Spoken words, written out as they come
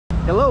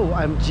Hello,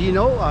 I'm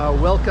Gino.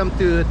 Welcome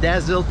to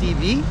Dazzle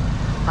TV.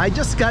 I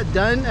just got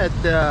done at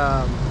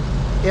the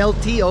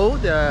LTO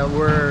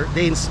where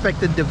they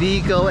inspected the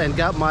vehicle and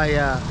got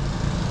my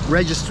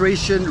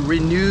registration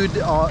renewed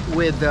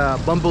with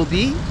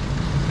Bumblebee.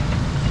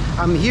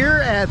 I'm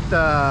here at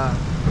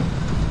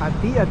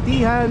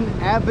Ati-Atihan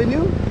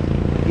Avenue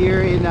here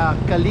in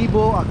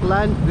Kalibo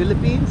Aklan,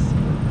 Philippines.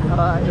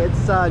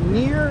 It's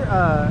near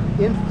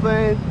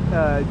Infant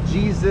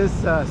Jesus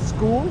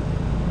School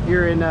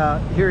here in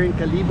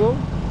Kalibo.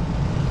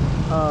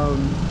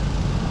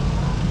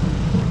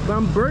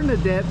 Ma'am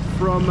Bernadette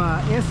from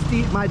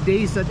my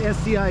days at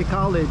STI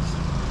College.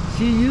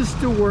 She used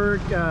to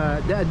work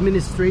the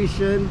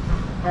administration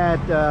at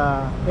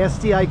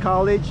STI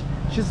College.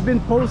 She's been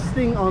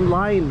posting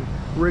online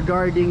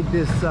regarding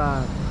this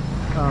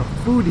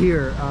food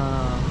here,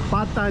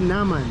 pata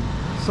naman.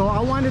 So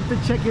I wanted to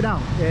check it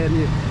out,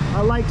 and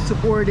I like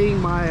supporting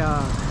my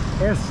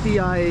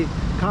STI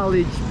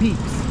College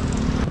peeps.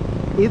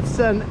 It's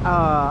an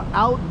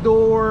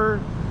outdoor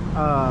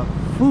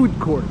food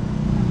court.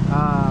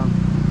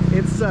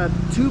 It's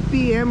 2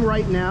 p.m.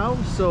 right now,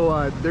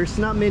 so there's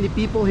not many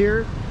people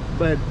here,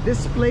 but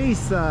this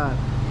place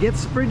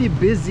gets pretty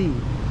busy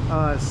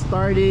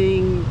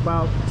starting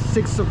about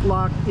 6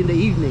 o'clock in the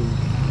evening.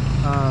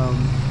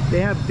 They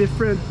have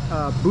different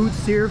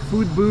booths here,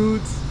 food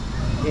booths,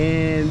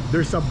 and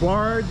there's a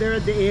bar there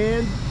at the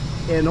end,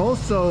 and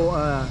also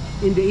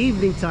in the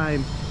evening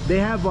time they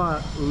have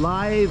a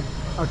live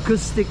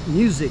acoustic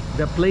music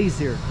that plays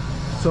here.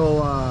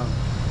 So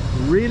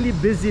really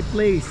busy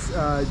place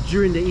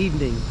during the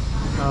evening.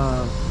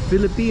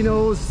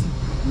 Filipinos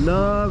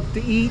love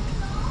to eat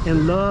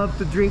and love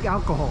to drink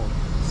alcohol,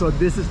 so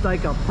this is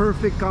like a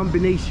perfect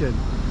combination: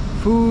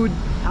 food,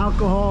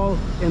 alcohol,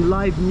 and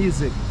live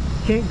music.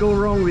 Can't go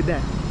wrong with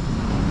that.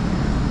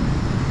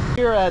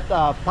 Here at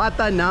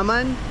Pata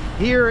Naman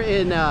here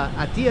in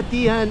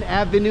Ati-Atihan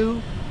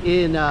Avenue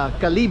in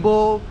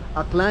Kalibo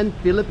Aklan,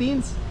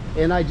 Philippines,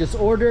 and I just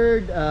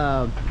ordered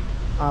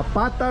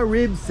pata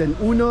ribs and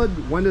unod,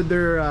 one of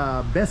their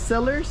best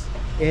sellers.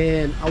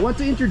 And I want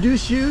to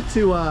introduce you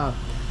to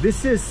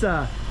this is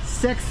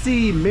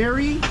Sexy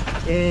Mary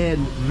and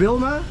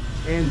Vilma,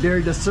 and they're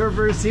the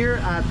servers here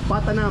at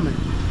Pata Naman.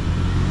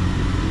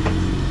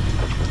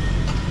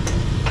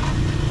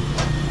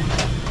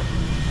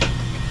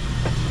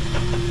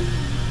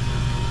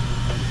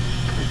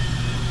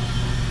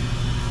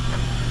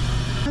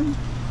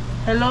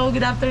 Hello, good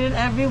afternoon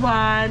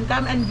everyone.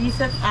 Come and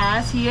visit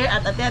us here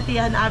at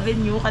Ati-Atihan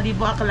Avenue,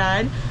 Kalibo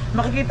Aklan.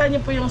 Makikita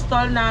niyo po yung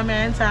stall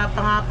namin sa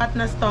pangapat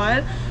na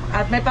stall.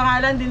 At may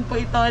pangalan din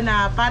po ito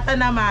na Pata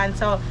Naman.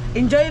 So,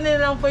 enjoy na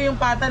lang po yung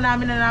pata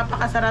namin na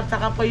napakasarap.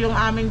 Saka po yung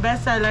aming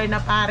bestseller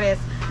na pares.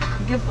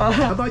 Thank you po.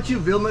 How about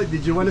you, Vilma?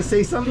 Did you want to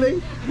say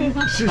something?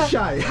 She's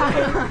shy.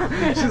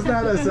 She's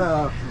not as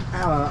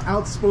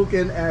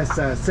outspoken as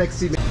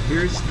Sexy.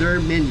 Here's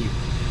their menu.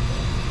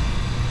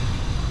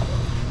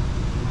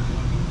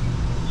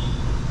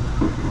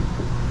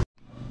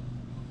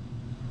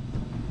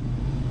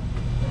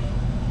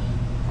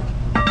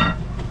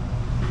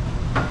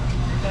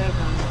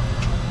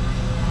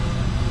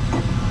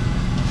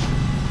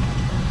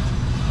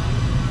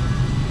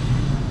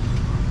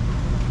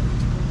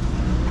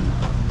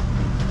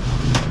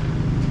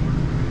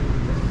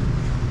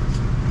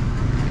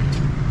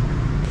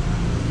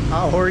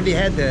 I already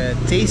had the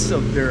taste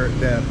of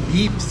the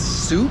beef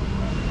soup,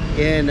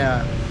 and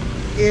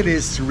it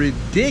is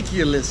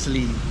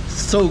ridiculously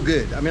so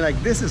good. I mean, like,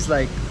 this is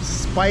like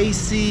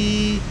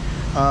spicy,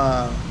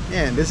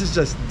 man, this is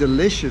just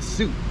delicious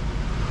soup.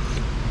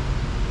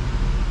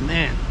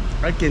 Man,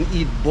 I can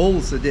eat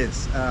bowls of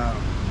this.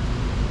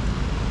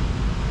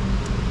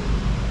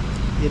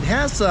 It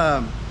has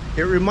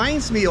it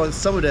reminds me of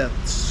some of the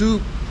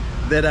soup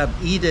that I've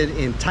eaten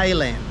in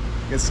Thailand.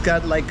 It's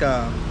got like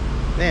a,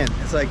 man,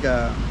 it's like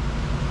I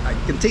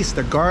can taste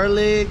the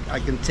garlic, I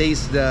can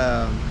taste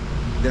the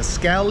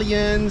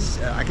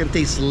scallions, I can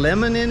taste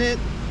lemon in it.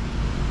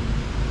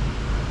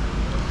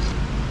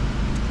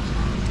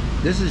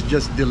 This is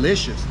just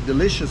delicious,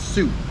 delicious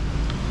soup.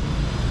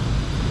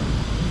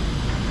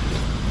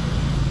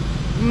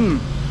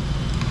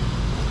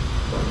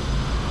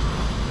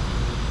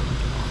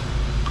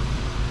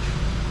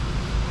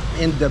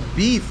 And the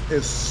beef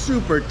is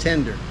super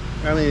tender.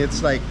 I mean,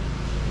 it's like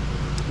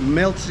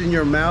melts in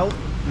your mouth.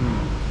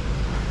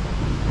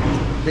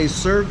 They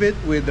serve it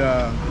with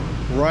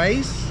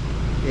rice,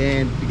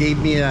 and gave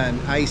me an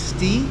iced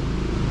tea.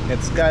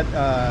 It's got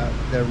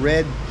the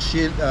red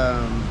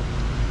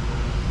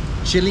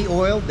chili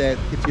oil, that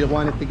if you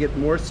want it to get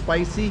more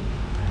spicy.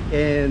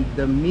 And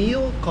the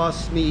meal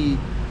cost me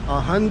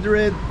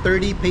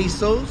 130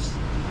 pesos,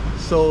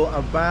 so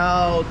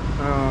about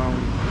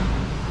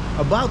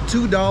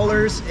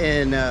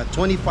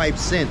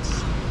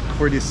 $2.25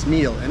 for this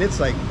meal, and it's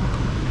like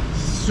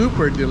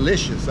super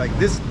delicious. Like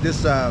this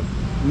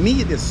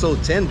meat is so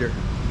tender.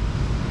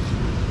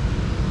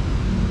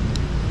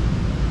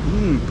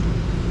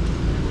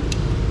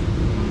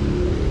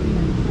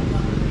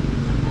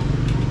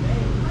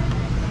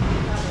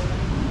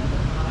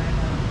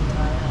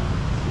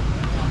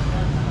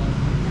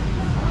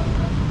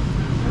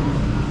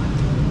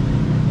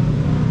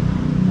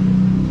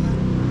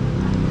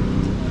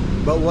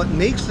 what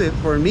makes it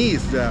for me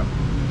is the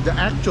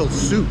actual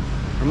soup.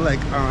 I'm like,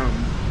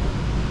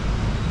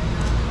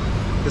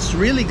 it's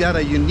really got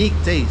a unique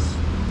taste.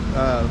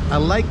 I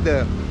like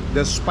the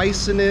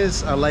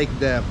spiciness. I like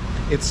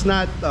it's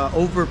not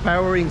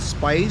overpowering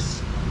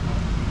spice.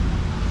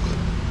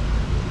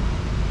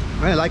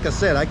 Man, like I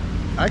said,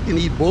 I can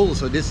eat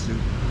bowls of this soup.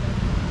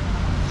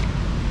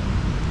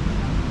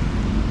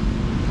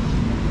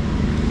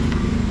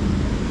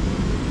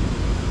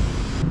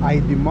 I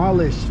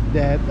demolished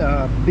that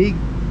big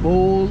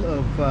bowl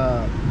of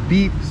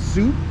beef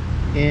soup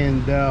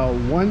and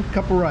 1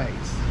 cup of rice.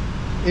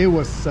 It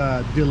was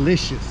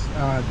delicious.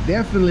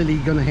 Definitely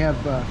gonna have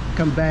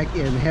come back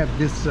and have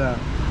this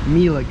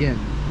meal again.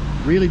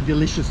 Really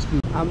delicious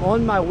food. I'm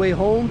on my way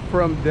home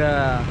from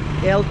the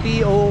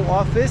LTO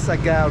office. I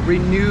got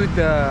renewed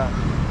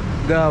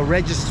the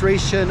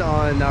registration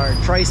on our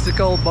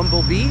tricycle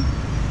Bumblebee,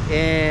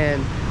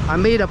 and I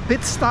made a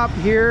pit stop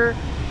here.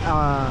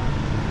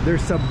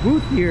 There's a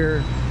booth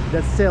here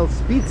that sells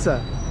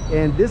pizza,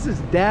 and this is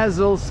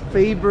Dazzle's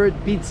favorite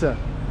pizza.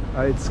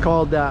 It's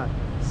called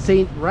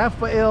St.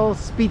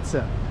 Raphael's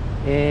Pizza,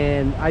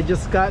 and I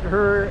just got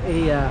her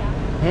a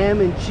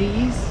ham and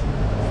cheese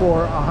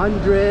for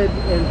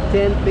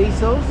 110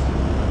 pesos.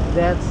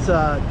 That's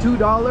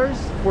 $2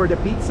 for the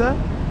pizza,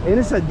 and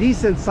it's a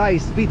decent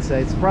sized pizza.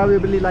 It's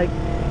probably like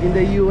in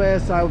the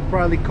US I would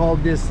probably call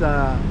this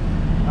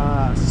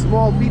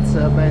small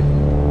pizza, but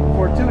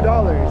for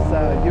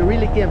 $2 you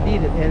really can't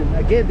beat it. And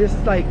again, this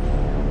is like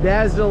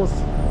Dazzle's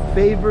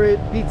favorite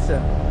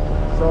pizza,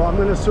 so I'm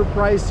gonna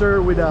surprise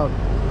her with a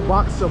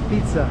box of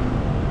pizza.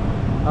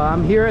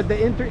 I'm here at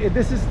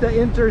this is the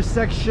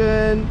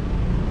intersection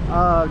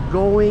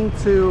going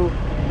to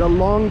the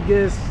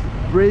longest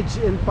bridge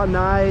in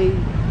Panay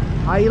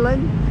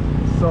Island.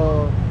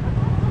 So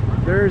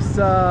there's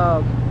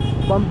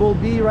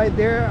Bumblebee right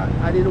there.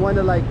 I didn't want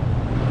to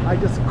I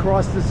just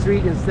crossed the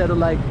street instead of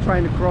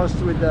trying to cross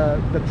with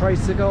the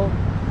tricycle.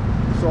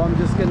 So I'm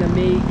just gonna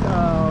make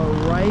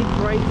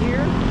right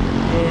here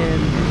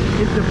and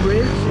hit the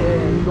bridge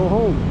and go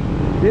home.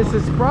 This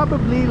is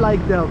probably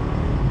like the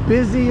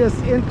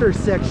busiest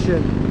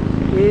intersection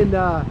in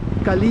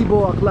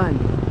Kalibo Aklan.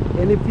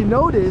 And if you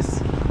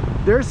notice,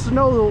 there's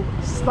no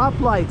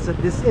stoplights at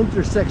this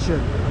intersection,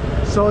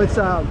 so it's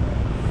a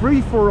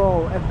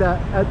free-for-all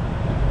at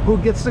who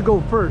gets to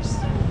go first.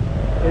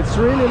 It's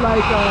really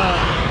like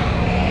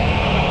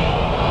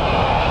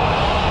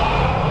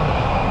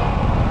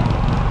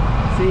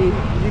see,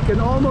 you can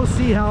almost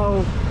see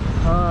how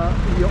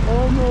you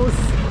almost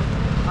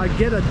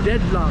get a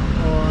deadlock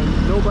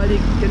on nobody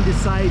can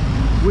decide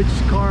which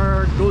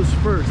car goes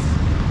first.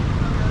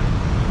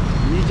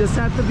 You just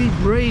have to be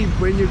brave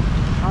when you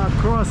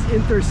cross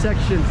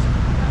intersections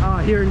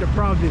here in the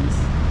province.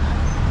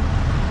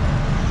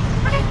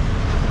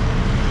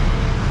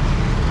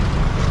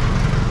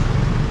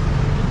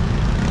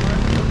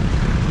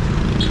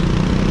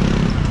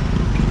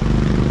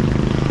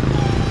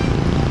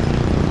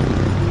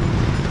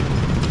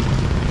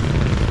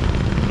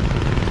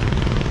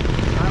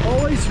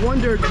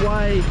 Wondered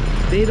why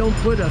they don't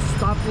put a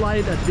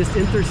stoplight at this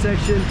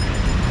intersection,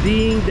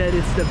 being that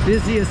it's the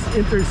busiest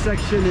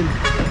intersection in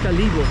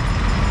Kalibo.